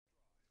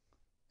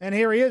And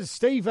here he is.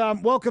 Steve,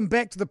 welcome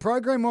back to the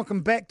program.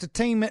 Welcome back to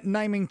Team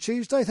Naming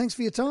Tuesday. Thanks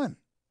for your time.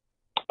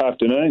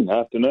 Afternoon.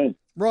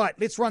 Right,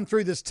 let's run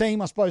through this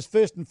team. I suppose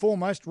first and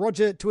foremost,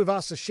 Roger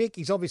Tuivasa-Sheck,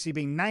 he's obviously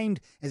been named,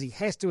 as he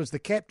has to, as the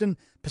captain.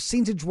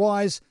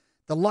 Percentage-wise,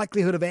 the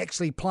likelihood of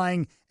actually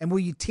playing, and were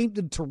you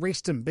tempted to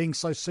rest him, being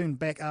so soon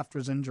back after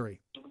his injury?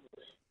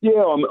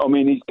 Yeah, I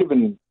mean, he's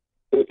given.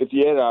 If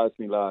you had asked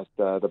me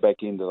the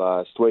back end of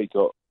last week,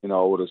 I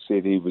would have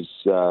said he was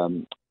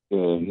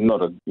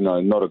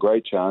not a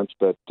great chance,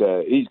 but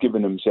he's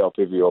given himself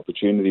every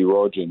opportunity,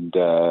 Rog, and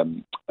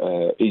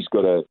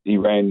he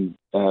ran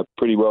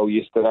pretty well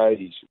yesterday.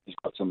 He's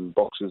got some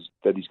boxes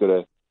that he's got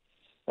to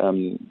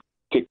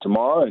tick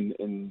tomorrow,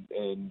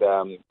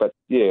 but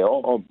yeah,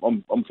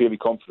 I'm fairly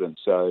confident.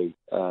 So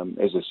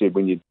as I said,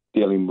 when you're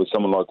dealing with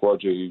someone like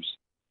Roger, who's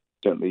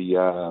certainly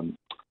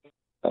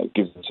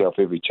gives himself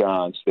every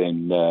chance,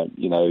 then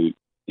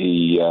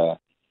he's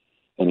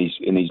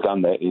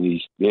done that, and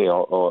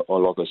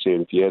like I said,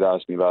 if you had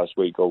asked me last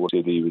week, I would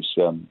have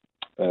said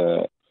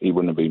he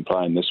wouldn't have been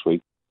playing this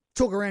week.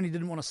 Talk around, he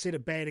didn't want to set a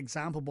bad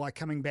example by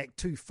coming back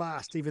too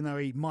fast, even though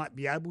he might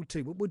be able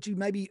to. But would you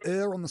maybe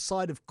err on the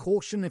side of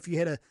caution if you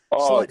had a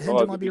slight hint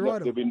it might be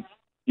right?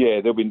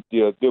 There'll be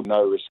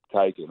no risk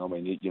taken. I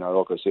mean,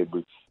 like I said,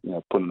 we've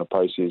put in a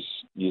process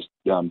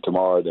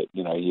tomorrow that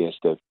he has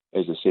to,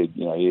 as I said,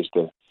 he has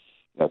to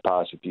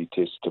pass a few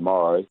tests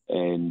tomorrow,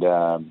 and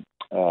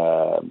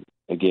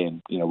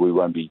again, we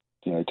won't be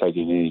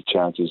taking any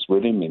chances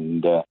with him,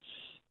 and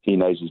he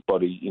knows his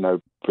body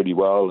pretty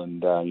well,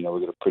 and we've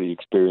got a pretty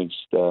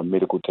experienced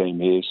medical team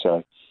here.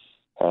 So,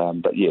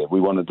 but yeah, we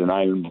wanted to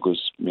name him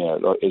because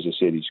as I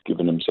said, he's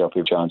given himself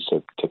a chance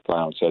to play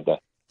on Saturday.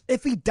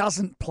 If he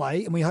doesn't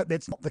play, and we hope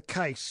that's not the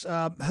case,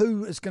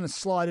 who is going to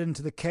slide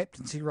into the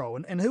captaincy role,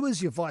 and who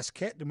is your vice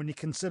captain when you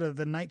consider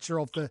the nature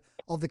of the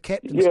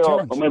captain's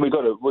challenge? I mean, we've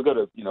got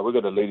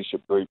a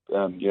leadership group,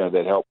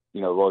 that help,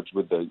 Rog,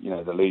 with the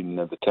leading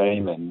of the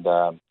team, and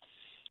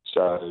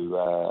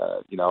so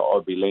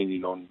I'd be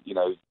leaning on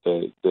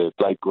the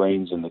Blake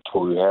Greens and the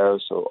Tohu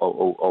Harris.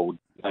 I would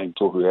name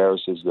Tohu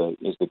Harris as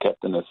the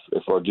captain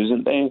if Rog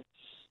isn't there.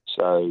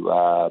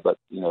 So, but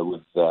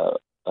with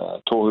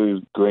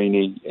Tohu,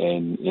 Greenie,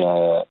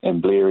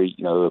 and Blairy,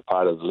 are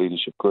part of the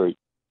leadership group.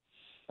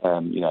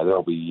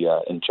 They'll be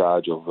in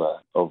charge of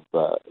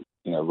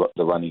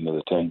the running of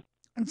the team.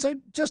 And so,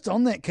 just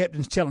on that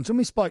captain's challenge, when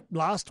we spoke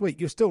last week,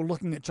 you're still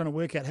looking at trying to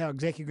work out how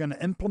exactly you're going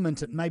to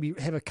implement it. Maybe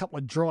have a couple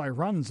of dry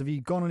runs. Have you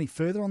gone any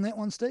further on that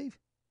one, Steve?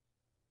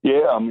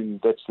 Yeah, I mean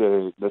that's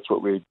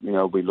what we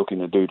be looking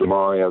to do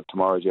tomorrow.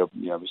 Tomorrow's our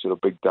sort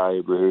of big day,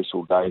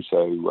 rehearsal day.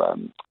 So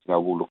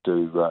we'll look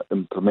to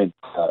implement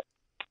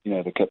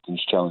the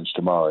captain's challenge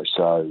tomorrow.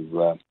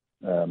 So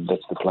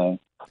that's the plan.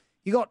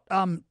 You got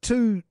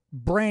two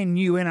brand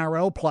new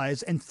NRL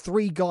players and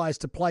three guys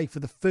to play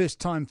for the first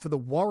time for the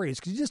Warriors.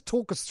 Could you just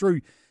talk us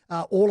through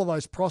all of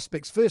those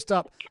prospects? First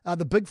up,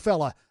 the big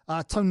fella,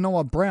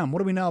 Noah Brown. What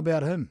do we know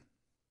about him?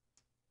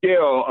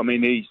 Yeah, I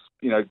mean he's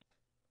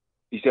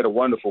had a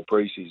wonderful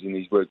preseason.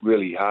 He's worked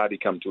really hard. He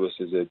come to us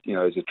as a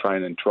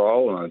train and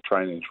trial,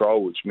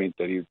 which meant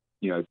that he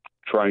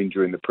trained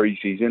during the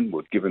preseason.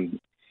 We'd given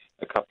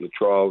a couple of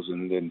trials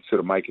and then sort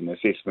of make an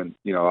assessment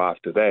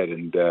after that,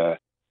 and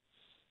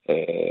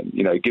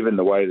given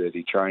the way that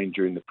he trained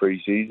during the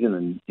pre-season,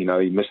 and he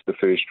missed the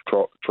first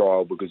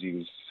trial because he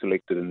was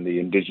selected in the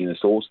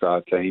Indigenous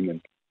All-Star team,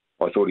 and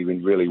I thought he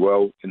went really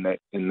well in that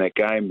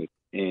game,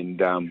 and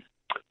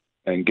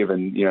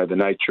given the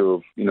nature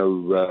of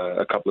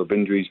a couple of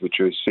injuries, which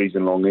are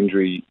season-long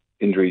injuries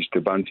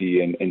to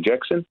Bunty and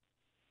Jackson,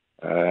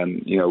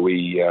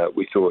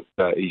 we thought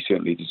he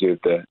certainly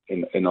deserved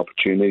an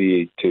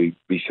opportunity to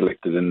be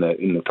selected in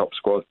the top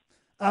squad.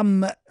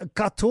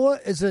 Katoa,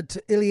 is it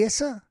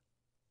Eliezer?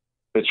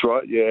 That's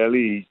right. Yeah,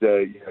 Ellie.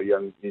 He's a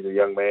young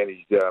man.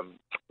 He's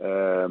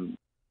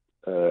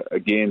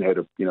again had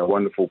a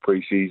wonderful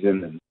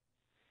preseason,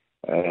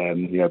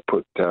 and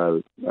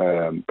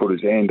put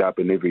his hand up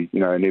in every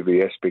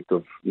aspect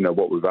of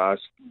what we've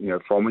asked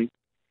from him,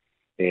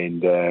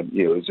 and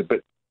it was a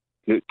bit.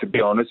 To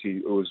be honest,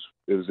 it was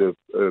a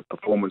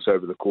performance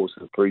over the course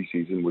of the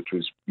preseason, which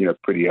was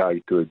pretty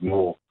hard to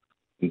ignore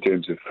in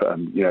terms of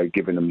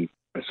giving him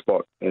a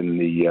spot in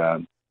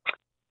the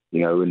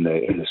in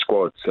the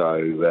squad.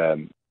 So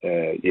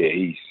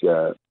he's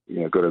got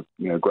a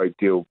great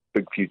deal,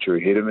 big future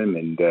ahead of him,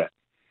 and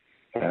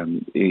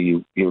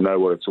he'll know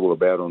what it's all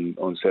about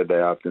on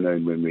Saturday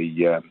afternoon when we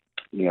go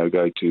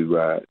to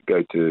the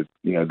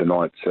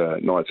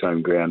Knights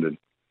home ground and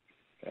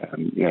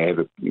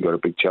we've got a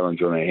big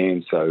challenge on our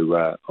hands.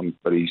 So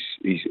but he's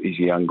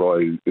a young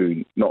guy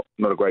who not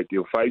a great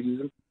deal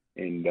phases him.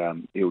 And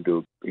he'll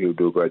do a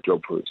great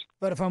job for us.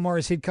 Vodafone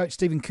Warriors head coach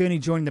Stephen Kearney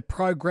joining the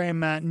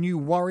program. New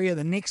Warrior.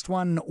 The next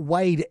one,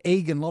 Wade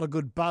Egan. A lot of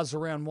good buzz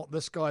around what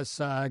this guy's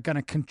going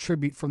to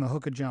contribute from the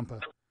hooker jumper.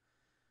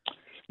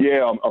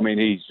 Yeah, I mean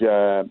he's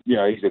a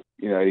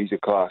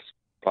class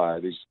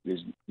player.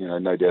 There's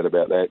no doubt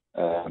about that.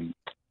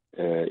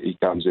 he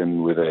comes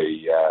in with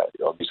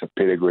obviously a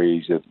pedigree.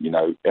 He's a,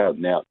 out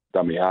and out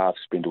dummy half,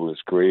 spent all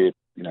his career,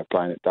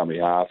 playing at dummy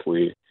half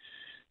where,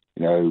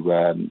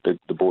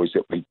 the boys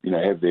that we,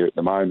 have there at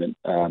the moment,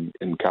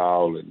 in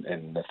Carl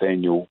and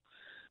Nathaniel,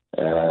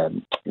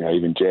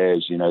 even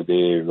Jazz,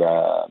 they're,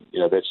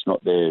 that's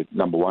not their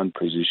number one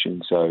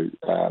position. So,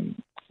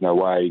 no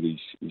way,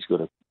 he's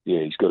got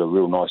a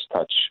real nice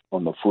touch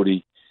on the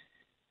footy.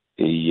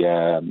 He,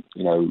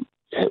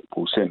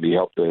 will certainly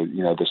help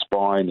the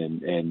spine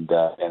and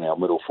our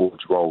middle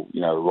forwards roll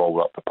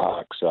up the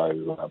park.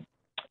 So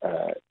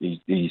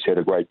he's had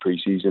a great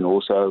pre-season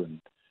also,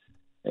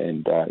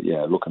 and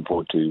looking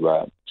forward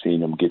to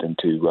seeing him get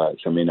into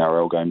some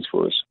NRL games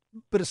for us.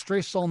 Bit of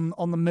stress on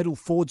the middle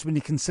forwards when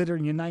you're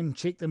considering your name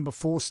checked them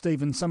before,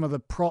 Stephen, some of the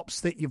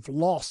props that you've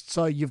lost.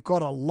 So you've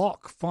got a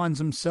lock, finds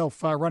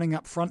himself running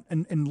up front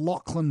in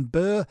Lachlan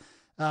Burr.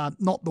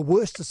 Not the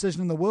worst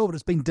decision in the world, but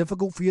it's been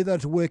difficult for you, though,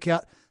 to work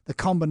out the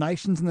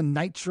combinations and the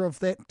nature of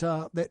that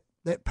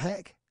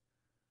pack?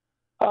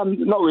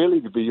 Not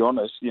really, to be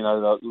honest. I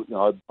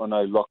know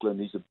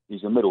Lachlan,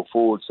 he's a middle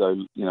forward, so,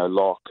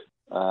 Lock,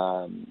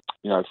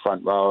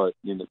 front row,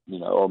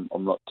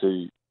 I'm not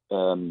too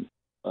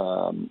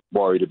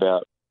worried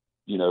about,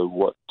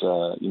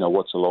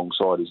 what's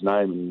alongside his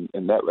name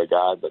in that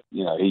regard. But,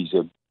 he's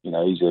a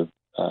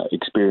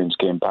experienced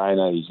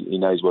campaigner. He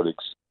knows what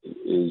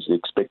is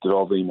expected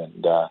of him,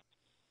 and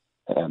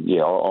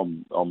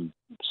I'm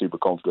super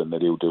confident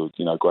that he'll do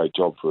a great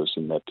job for us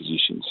in that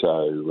position.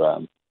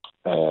 So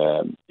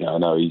I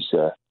know he's.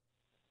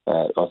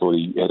 I thought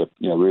he had a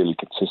really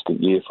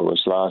consistent year for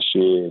us last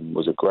year and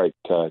was a great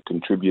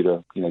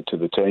contributor to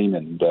the team,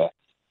 and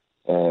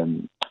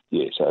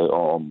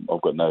so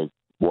I've got no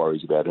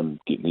worries about him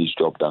getting his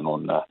job done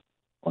on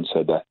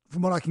Saturday.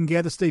 From what I can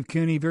gather, Steve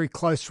Kearney, very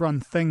close run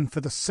thing for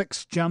the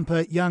sixth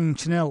jumper. Young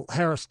Chanel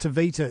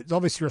Harris-Tavita has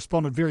obviously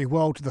responded very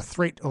well to the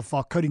threat of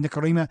Kodi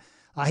Nikorima.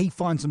 He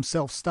finds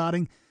himself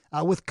starting.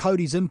 With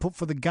Cody's input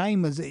for the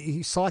game, as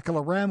he cycle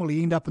around, will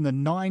he end up in the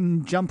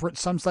 9 jumper at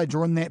some stage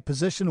or in that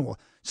position, or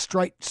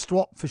straight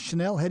swap for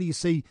Chanel? How do you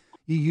see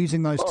you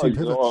using those two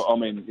pivots? I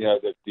mean, the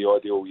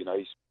ideal,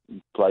 he's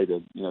played 2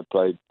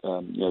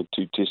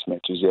 test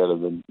matches out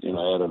of the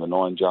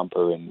 9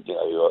 jumper, and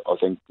I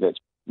think that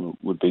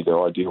would be the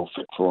ideal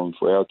fit for him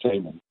for our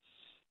team,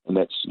 and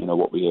that's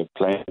what we have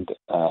planned.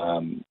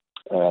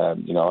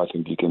 I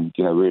think he can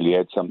really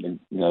add something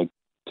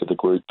to the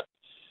group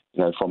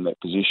from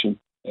that position.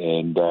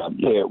 And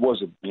it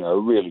was a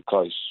really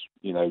close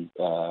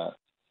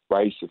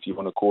race, if you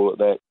want to call it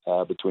that,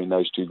 between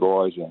those two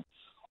guys. And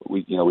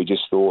we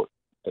just thought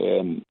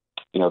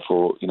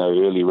for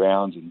early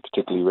rounds, and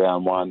particularly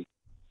round 1,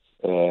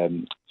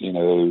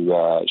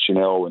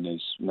 Chanel and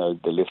his the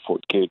left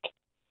foot kick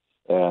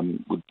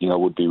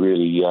would be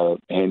really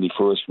handy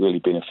for us, really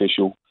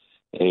beneficial.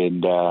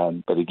 And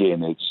but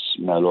again, it's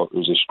it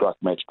was a struck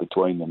match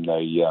between them.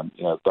 They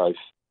both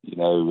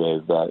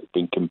have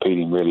been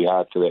competing really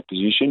hard for that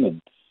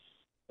position,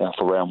 and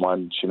for round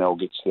 1, Chanel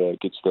gets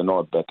the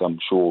nod. But I'm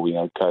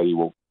sure Cody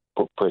will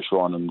put pressure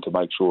on him to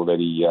make sure that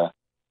he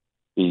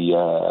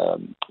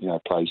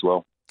plays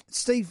well.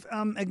 Steve,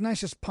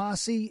 Ignatius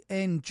Parsi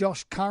and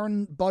Josh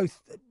Curran,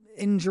 both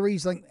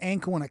injuries, like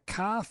ankle and a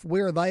calf.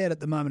 Where are they at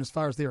the moment as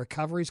far as their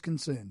recovery is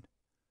concerned?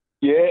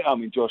 Yeah, I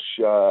mean, Josh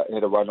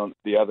had a run on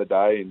the other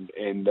day,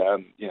 and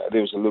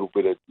there was a little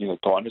bit of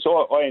tightness.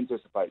 I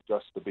anticipate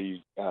Josh to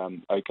be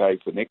okay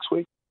for next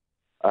week.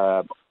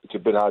 It's a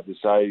bit hard to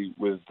say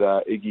with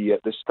Iggy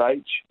at this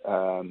stage.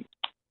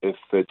 If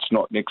it's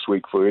not next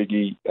week for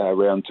Iggy,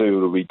 round 2,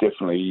 it'll be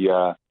definitely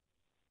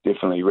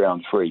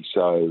round 3.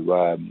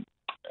 So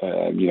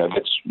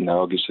that's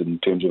I guess in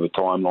terms of a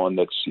timeline,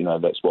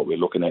 that's what we're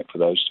looking at for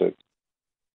those two.